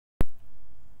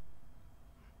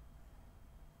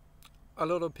a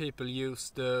lot of people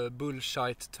use the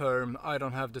bullshit term "I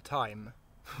don't have the time."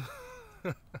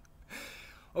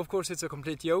 Of course it's a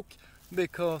complete joke,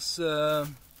 because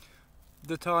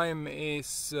the time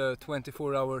is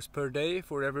 24 hours per day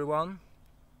for everyone,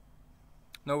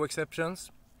 no exceptions.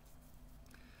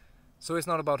 So it's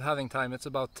not about having time, it's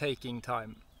about taking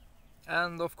time.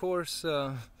 And of course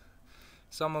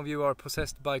some of you are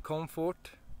possessed by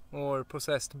comfort, or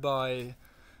possessed by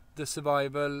the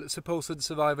supposed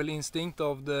survival instinct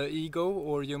of the ego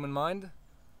or human mind.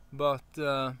 But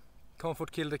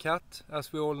comfort killed the cat,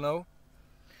 as we all know.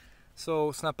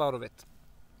 So snap out of it.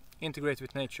 Integrate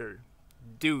with nature.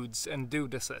 Dudes and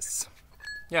dudesses.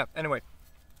 Yeah, anyway.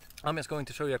 I'm just going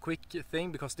to show you a quick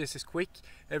thing, because this is quick.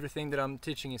 Everything that I'm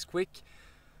teaching is quick.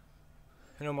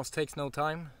 It almost takes no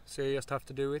time, so you just have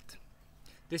to do it.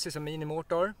 This is a mini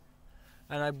mortar,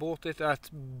 and I bought it at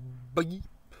Beep,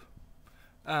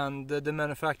 and the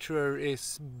manufacturer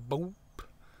is Boop.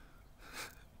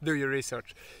 Do your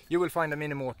research. You will find a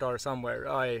mini mortar somewhere,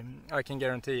 I can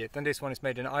guarantee it. And this one is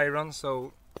made in iron,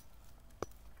 so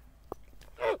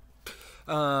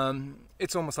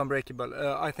it's almost unbreakable.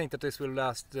 I think that this will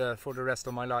last for the rest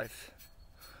of my life,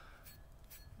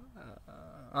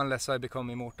 unless I become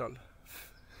immortal.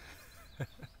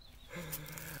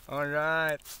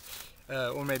 Alright,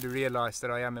 or maybe realize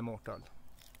that I am immortal.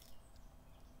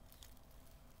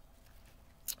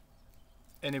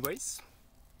 Anyways,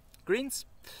 greens.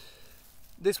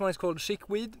 This one is called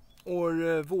Chickweed, or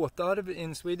Våtarv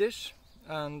in Swedish,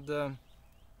 and it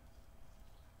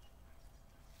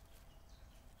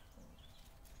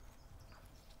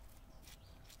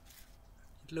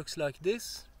looks like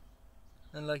this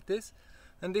and like this.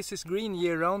 And this is green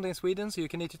year round in Sweden, so you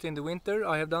can eat it in the winter.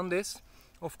 I have done this.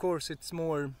 Of course it's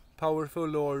more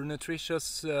powerful or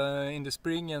nutritious in the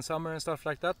spring and summer and stuff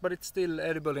like that, but it's still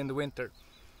edible in the winter.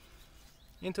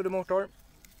 Into the mortar.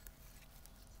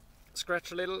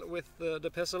 Scratch a little with the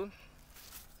pestle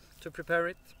to prepare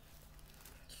it.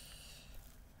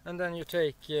 And then you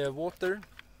take water,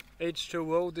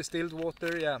 H2O, distilled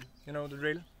water, yeah, you know the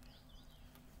drill.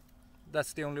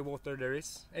 That's the only water there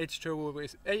is.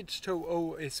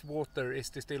 H2O is water, is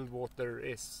distilled water,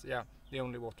 is, yeah, the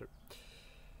only water.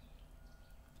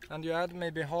 And you add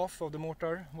maybe half of the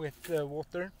mortar with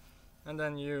water, and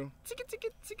then you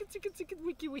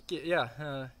wiki,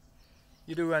 yeah,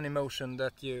 you do any motion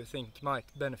that you think might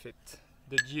benefit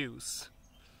the juice.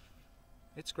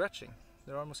 It's scratching.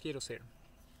 There are mosquitoes here.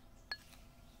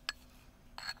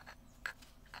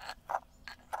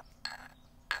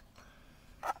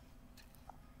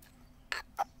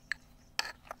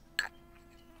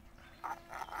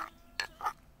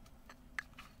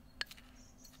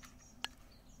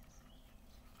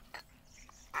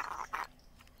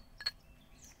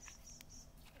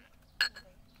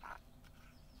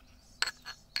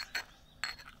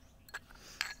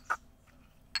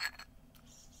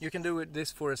 You can do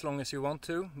this for as long as you want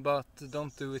to, but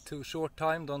don't do it too short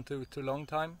time, don't do it too long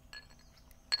time.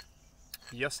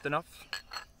 Just enough.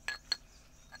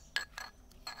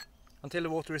 Until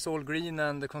the water is all green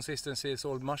and the consistency is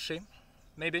all mushy,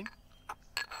 maybe.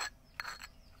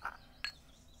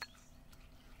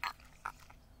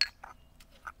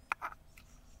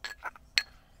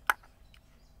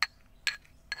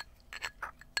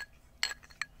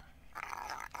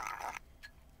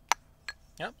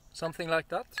 Yeah, something like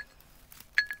that.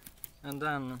 And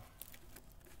then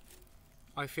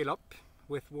I fill up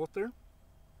with water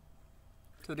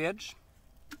to the edge.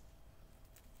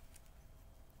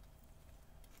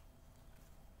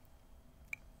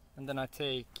 And then I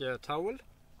take a towel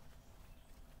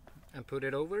and put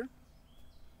it over.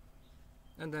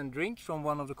 And then drink from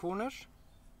one of the corners.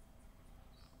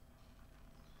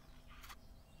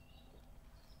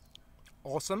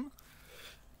 Awesome.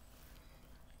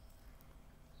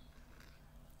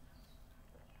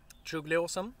 Truly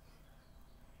awesome.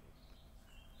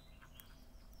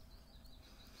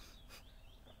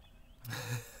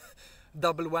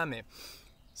 Double whammy.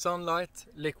 Sunlight,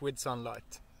 liquid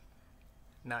sunlight.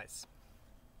 Nice.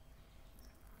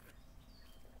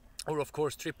 Or of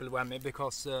course triple whammy,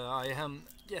 because I am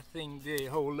getting the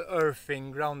whole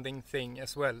earthing, grounding thing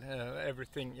as well.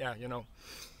 Everything, yeah, you know.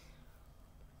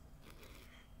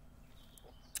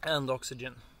 And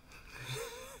oxygen.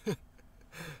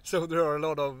 So there are a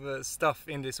lot of stuff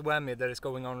in this whammy that is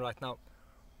going on right now.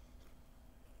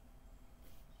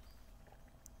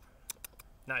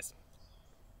 Nice.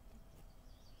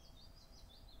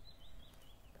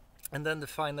 And then the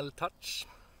final touch.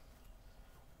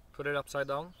 Put it upside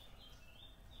down.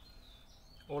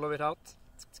 All of it out.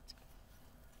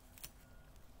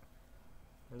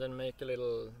 And then make a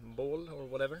little ball or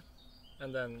whatever.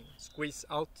 and then squeeze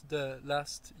out the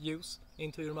last juice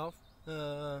into your mouth,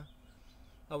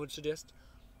 I would suggest.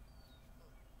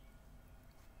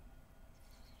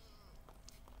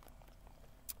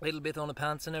 A little bit on the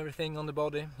pants and everything, on the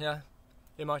body, yeah,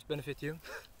 it might benefit you.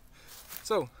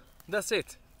 So, that's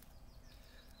it.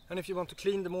 And if you want to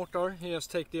clean the mortar, you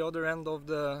just take the other end of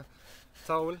the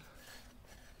towel.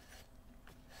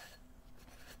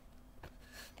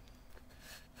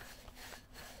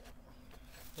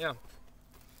 Yeah.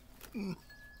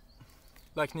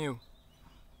 Like new.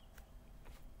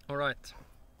 Alright.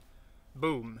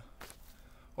 Boom.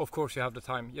 Of course you have the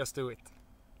time, just do it.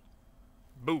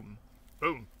 Boom.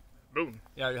 Boom. Boom.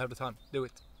 Yeah, you have the time, do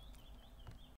it.